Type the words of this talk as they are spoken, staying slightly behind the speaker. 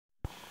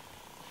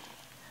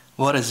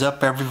What is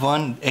up,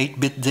 everyone?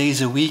 8-Bit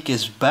Days a Week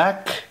is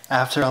back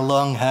after a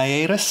long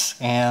hiatus,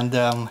 and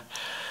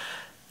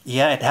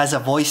yeah, it has a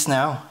voice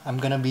now. I'm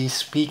gonna be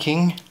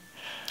speaking,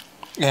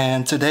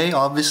 and today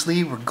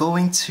obviously we're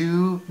going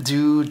to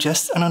do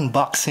just an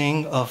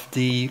unboxing of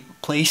the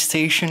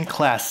PlayStation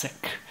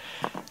Classic.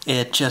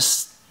 It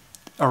just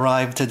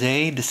arrived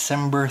today,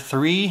 December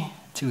 3,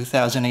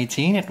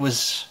 2018. It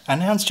was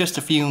announced just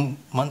a few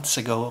months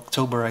ago,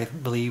 October I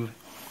believe,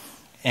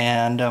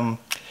 and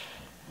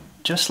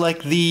just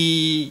like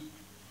the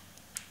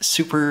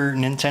Super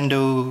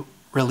Nintendo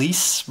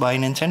release by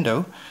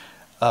Nintendo,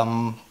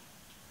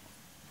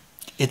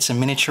 it's a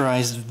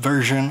miniaturized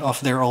version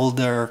of their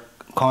older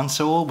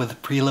console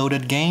with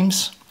preloaded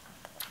games.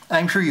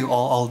 I'm sure you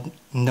all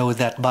know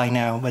that by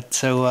now, but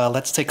so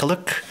let's take a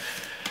look.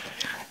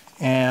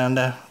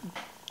 And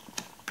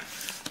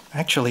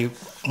actually,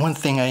 one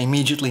thing I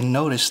immediately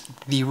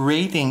noticed, the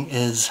rating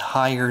is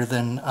higher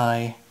than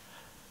I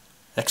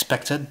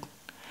expected.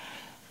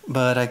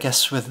 But I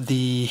guess with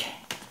the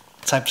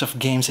types of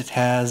games it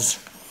has,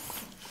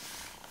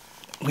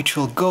 which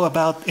we'll go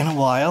about in a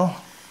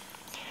while,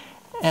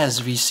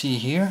 as we see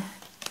here.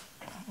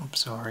 I'm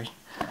sorry.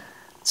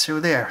 So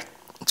there,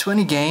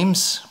 20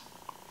 games,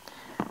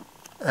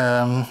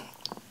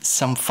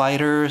 some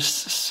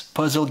fighters,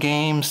 puzzle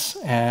games,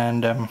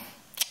 and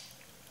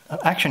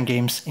action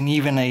games, and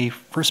even a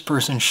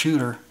first-person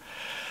shooter.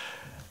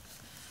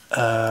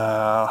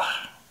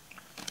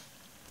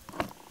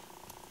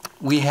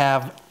 We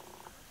have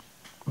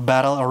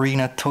Battle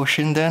Arena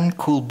Toshinden,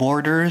 Cool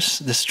Borders,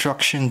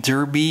 Destruction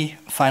Derby,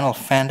 Final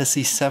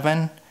Fantasy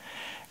VII,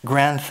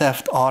 Grand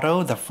Theft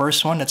Auto, the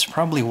first one. That's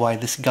probably why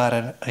this got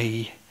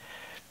a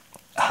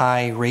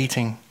high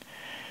rating.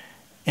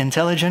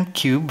 Intelligent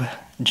Cube,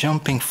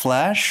 Jumping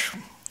Flash,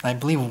 I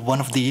believe one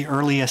of the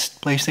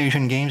earliest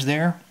PlayStation games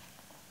there.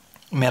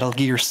 Metal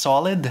Gear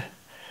Solid,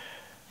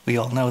 we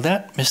all know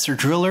that. Mr.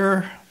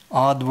 Driller,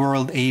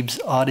 Oddworld Abe's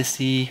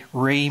Odyssey,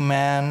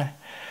 Rayman,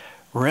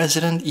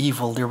 Resident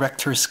Evil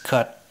Director's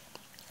Cut,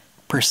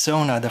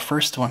 Persona, the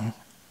first one,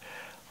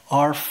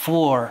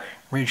 R4,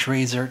 Ridge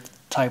Racer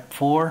Type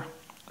 4,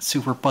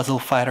 Super Puzzle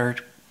Fighter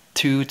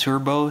 2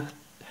 Turbo,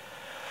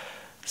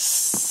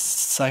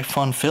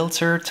 Siphon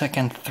Filter,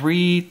 Tekken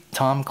 3,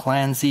 Tom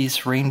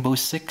Clancy's Rainbow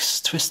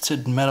Six,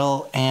 Twisted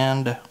Metal,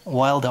 and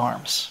Wild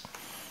Arms.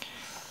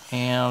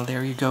 And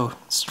there you go,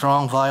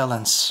 strong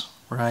violence,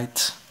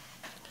 right?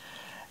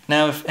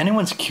 Now, if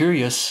anyone's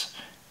curious,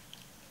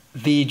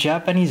 the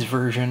Japanese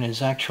version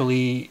is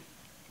actually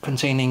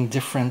containing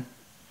different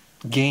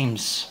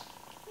games,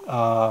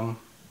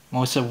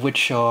 most of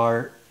which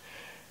are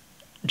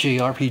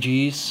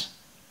JRPGs,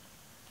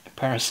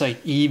 Parasite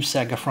Eve,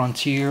 Saga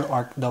Frontier,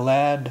 Arc the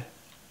Lad,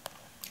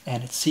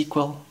 and its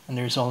sequel. And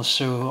there's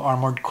also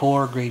Armored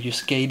Core,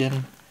 Gradius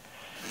Gaiden,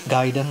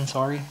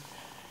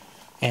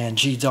 and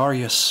G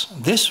Darius.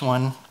 This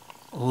one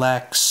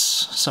lacks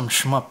some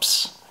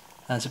shmups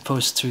as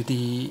opposed to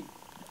the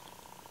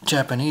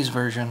Japanese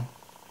version.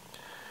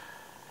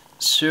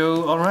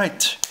 So,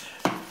 alright,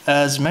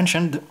 as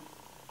mentioned,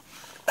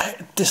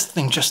 this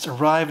thing just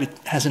arrived. It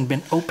hasn't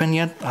been opened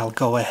yet. I'll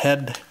go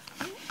ahead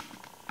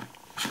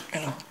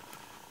and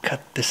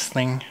cut this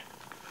thing.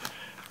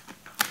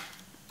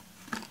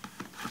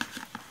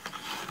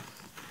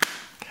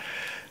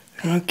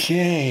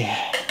 Okay.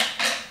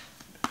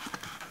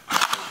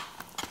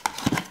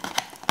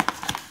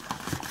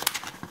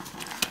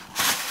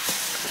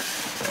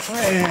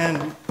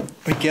 And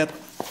we get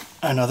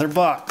another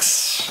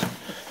box.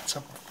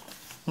 So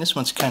this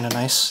one's kind of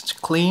nice. It's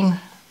clean,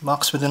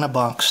 box within a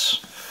box.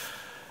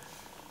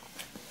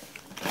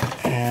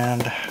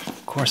 And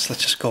of course,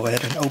 let's just go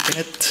ahead and open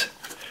it.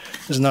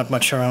 There's not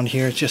much around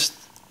here. It's just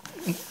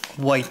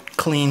white,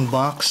 clean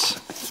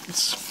box.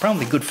 It's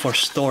probably good for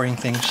storing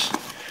things.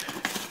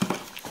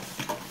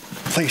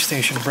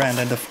 PlayStation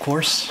branded, of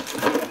course.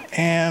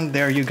 And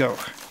there you go.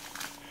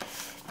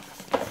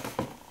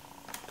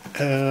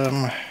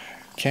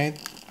 Okay,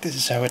 this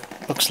is how it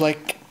looks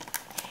like.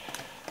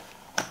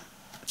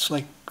 It's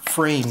like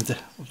framed,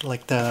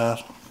 like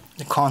the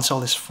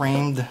console is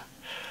framed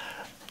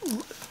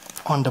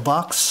on the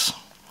box,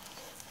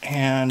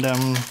 and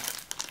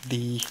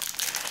the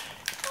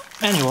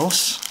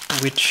manuals,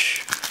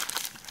 which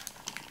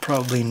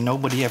probably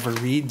nobody ever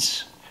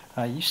reads.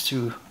 I used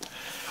to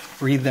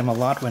read them a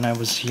lot when I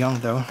was young,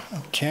 though.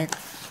 Okay.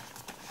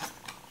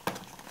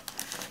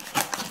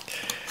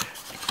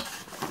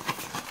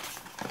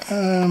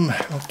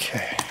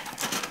 Okay.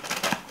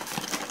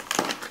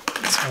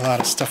 There's a lot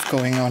of stuff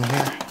going on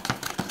here.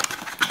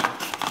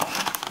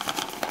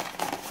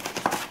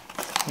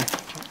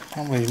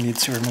 Probably need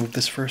to remove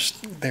this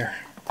first. There.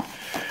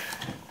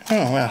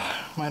 Oh, well,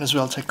 might as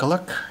well take a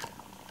look.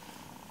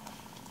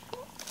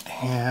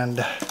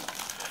 And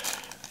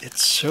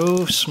it's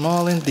so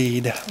small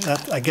indeed.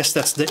 I guess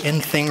that's the in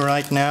thing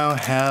right now,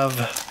 have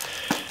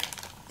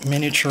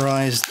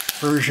miniaturized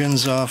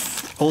versions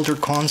of older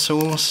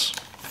consoles.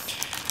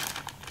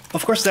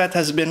 Of course, that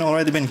has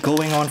already been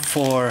going on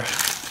for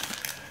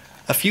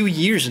a few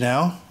years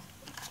now.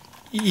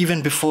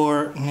 even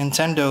before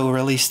Nintendo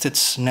released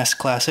its NES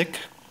Classic,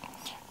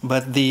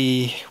 but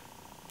the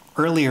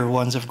earlier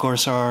ones, of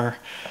course, are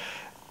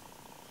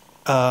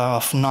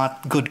of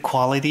not good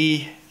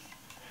quality.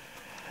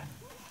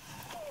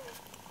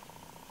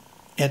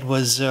 It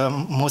was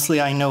mostly,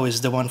 I know,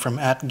 is the one from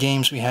At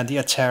Games. We had the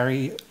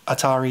Atari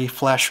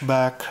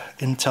Flashback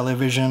in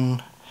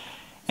television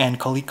and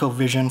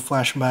ColecoVision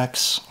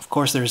flashbacks. Of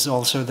course, there's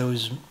also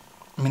those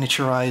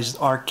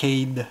miniaturized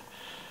arcade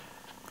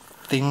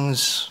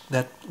things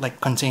that like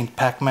contained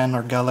Pac-Man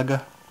or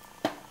Galaga.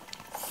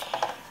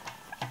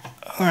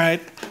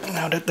 Alright,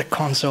 now that the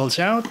console's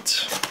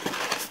out,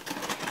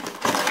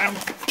 I'm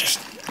just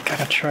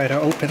gonna try to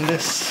open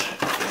this.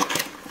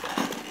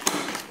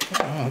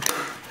 Oh.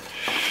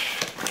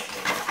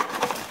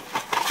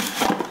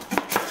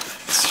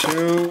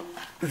 So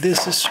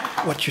this is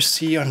what you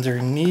see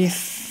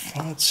underneath.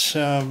 It's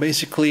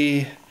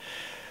basically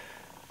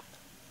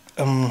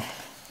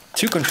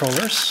two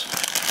controllers,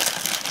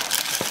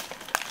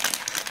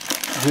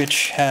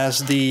 which has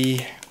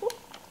the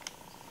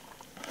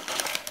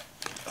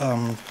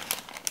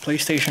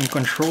PlayStation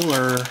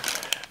controller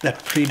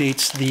that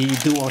predates the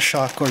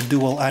DualShock or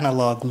dual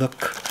analog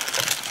look.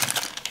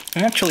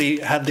 I actually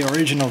had the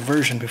original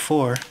version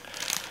before.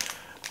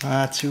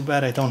 Too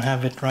bad I don't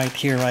have it right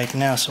here right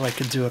now so I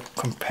could do a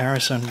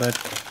comparison, but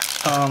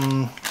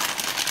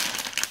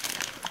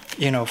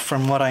you know,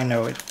 from what I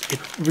know, it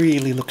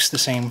really looks the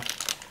same.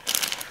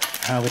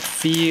 How it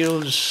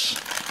feels,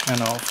 I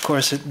know, of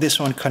course this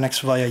one connects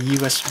via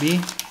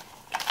USB.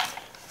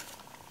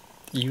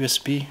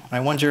 I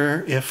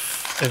wonder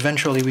if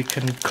eventually we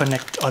can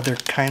connect other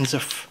kinds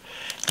of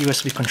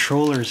USB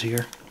controllers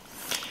here.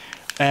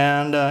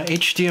 And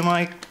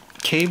HDMI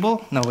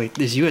cable, no wait,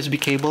 this USB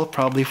cable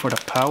probably for the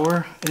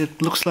power.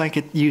 It looks like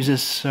it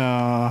uses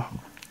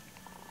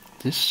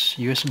this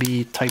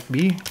USB type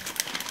B.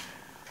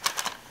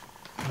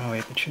 Oh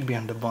wait, it should be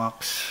on the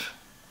box.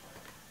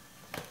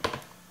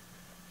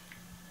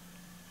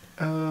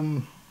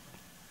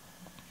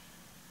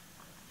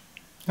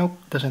 Nope,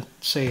 doesn't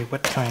say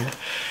what kind.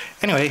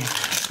 Anyway,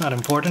 it's not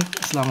important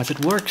as long as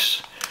it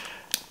works.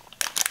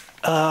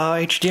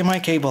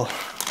 HDMI cable.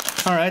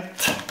 Alright.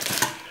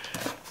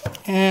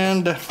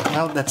 And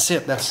well, that's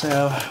it. That's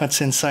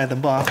what's inside the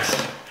box.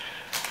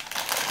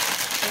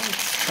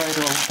 Let's try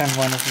to open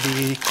one of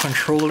the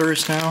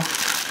controllers now.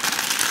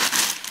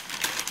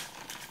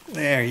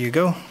 There you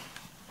go.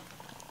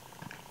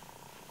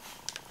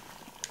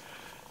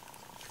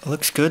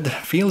 Looks good,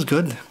 feels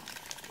good.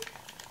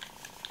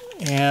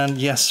 And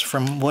yes,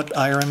 from what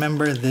I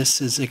remember, this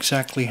is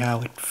exactly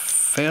how it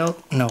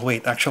felt. No,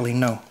 wait, actually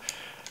no.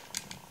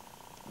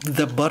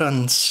 The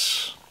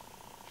buttons,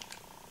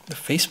 the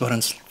face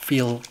buttons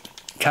feel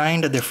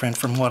kinda different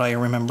from what I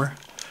remember.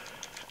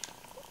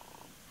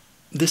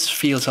 This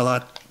feels a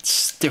lot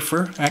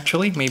stiffer,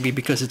 actually, maybe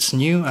because it's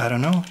new, I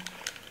don't know.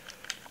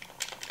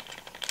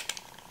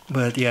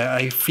 But yeah,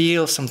 I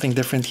feel something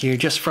different here,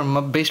 just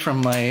from based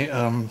from my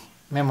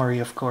memory,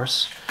 of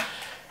course.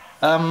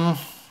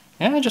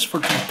 Yeah, just for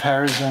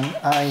comparison,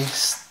 I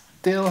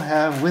still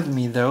have with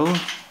me though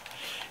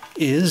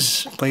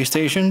is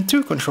PlayStation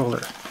 2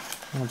 controller.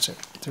 What's it?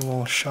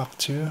 DualShock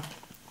 2.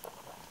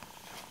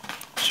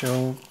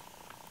 So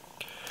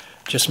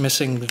just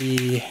missing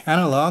the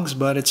analogs,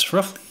 but it's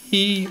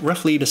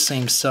roughly the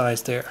same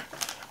size there.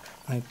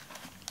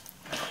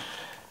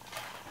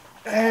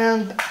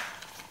 And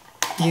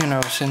you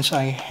know, since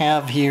I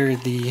have here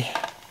the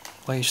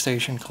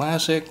PlayStation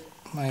Classic,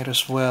 might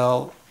as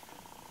well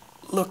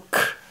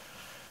look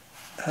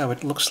how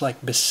it looks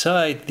like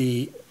beside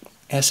the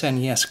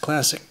SNES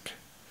Classic.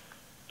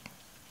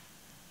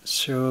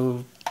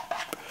 So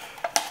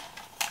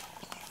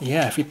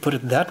yeah, if you put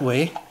it that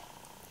way,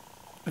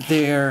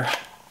 they're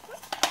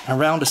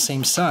around the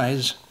same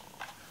size.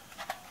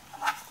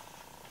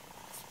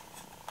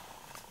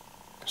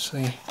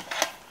 See,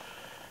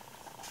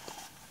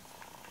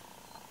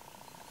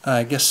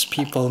 I guess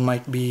people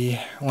might be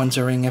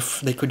wondering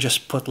if they could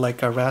just put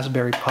like a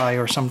Raspberry Pi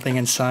or something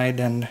inside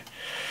and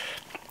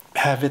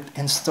have it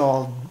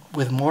installed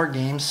with more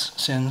games,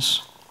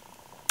 since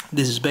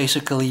this is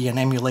basically an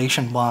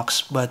emulation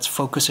box but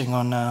focusing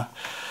on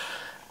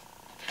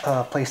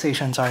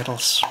PlayStation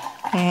titles.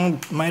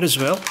 Might as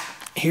well.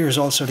 Here's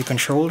also the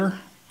controller.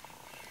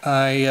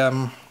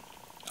 I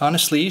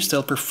honestly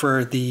still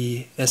prefer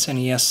the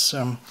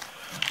SNES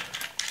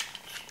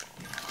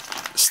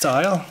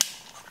style.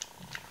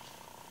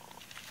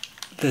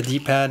 The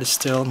D-pad is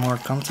still more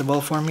comfortable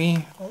for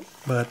me,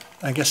 but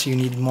I guess you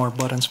need more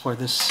buttons for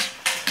this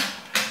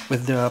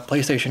with the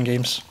PlayStation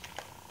games.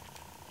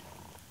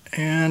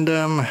 And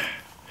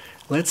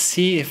let's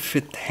see if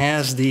it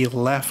has the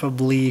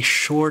laughably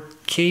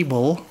short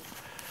cable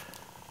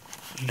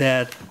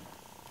that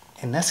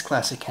NES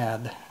Classic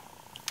had.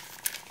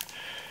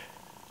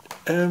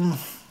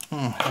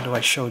 How do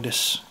I show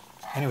this?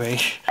 Anyway,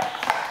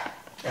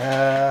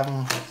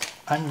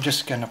 I'm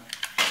just gonna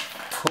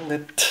pull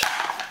it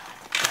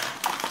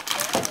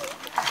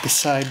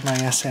beside my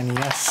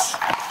SNES.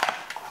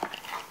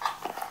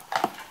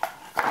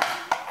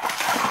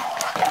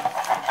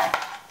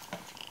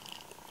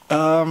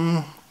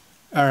 All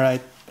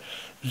right.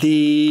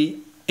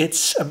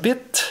 It's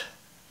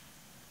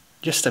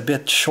just a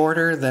bit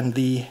shorter than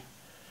the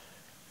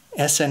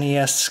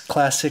SNES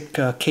Classic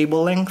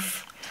cable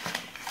length,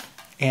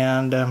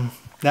 and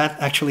that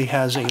actually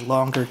has a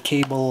longer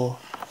cable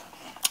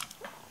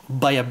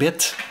by a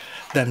bit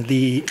than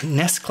the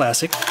NES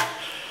Classic.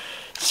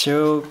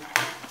 So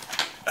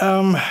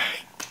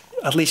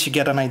at least you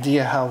get an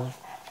idea how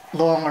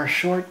long or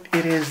short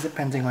it is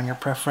depending on your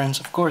preference.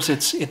 Of course,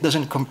 it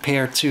doesn't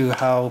compare to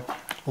how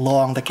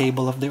long the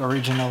cable of the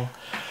original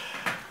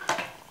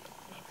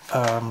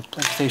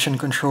PlayStation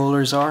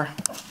controllers are.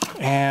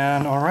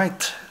 And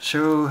alright,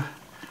 so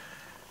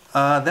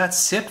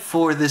that's it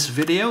for this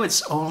video.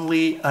 It's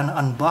only an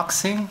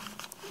unboxing,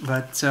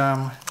 but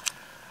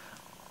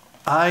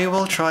I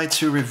will try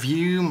to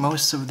review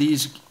most of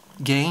these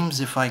games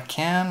if I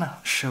can,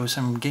 show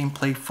some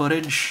gameplay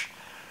footage.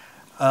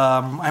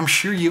 I'm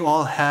sure you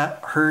all have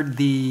heard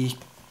the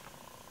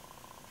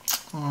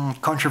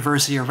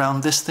controversy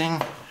around this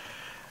thing.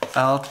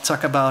 I'll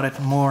talk about it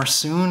more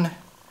soon,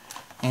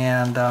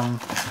 and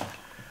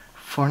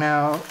for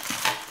now,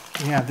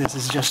 yeah, this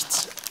is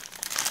just,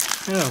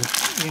 oh,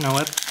 you know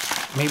what,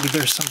 maybe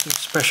there's something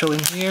special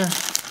in here.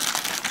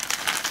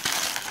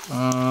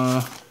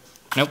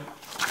 Nope.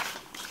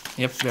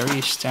 Yep,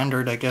 very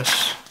standard, I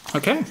guess.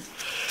 Okay,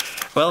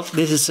 well,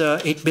 this is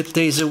 8-Bit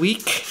Days a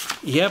Week.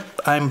 Yep,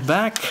 I'm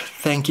back.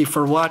 Thank you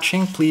for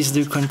watching. Please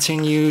do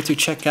continue to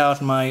check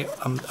out my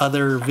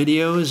other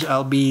videos.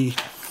 I'll be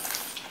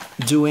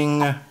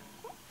doing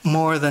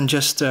more than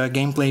just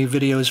gameplay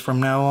videos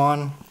from now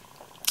on.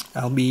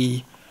 I'll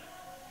be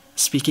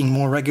speaking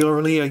more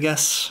regularly, I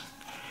guess.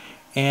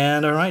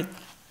 And alright,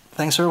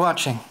 thanks for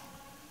watching.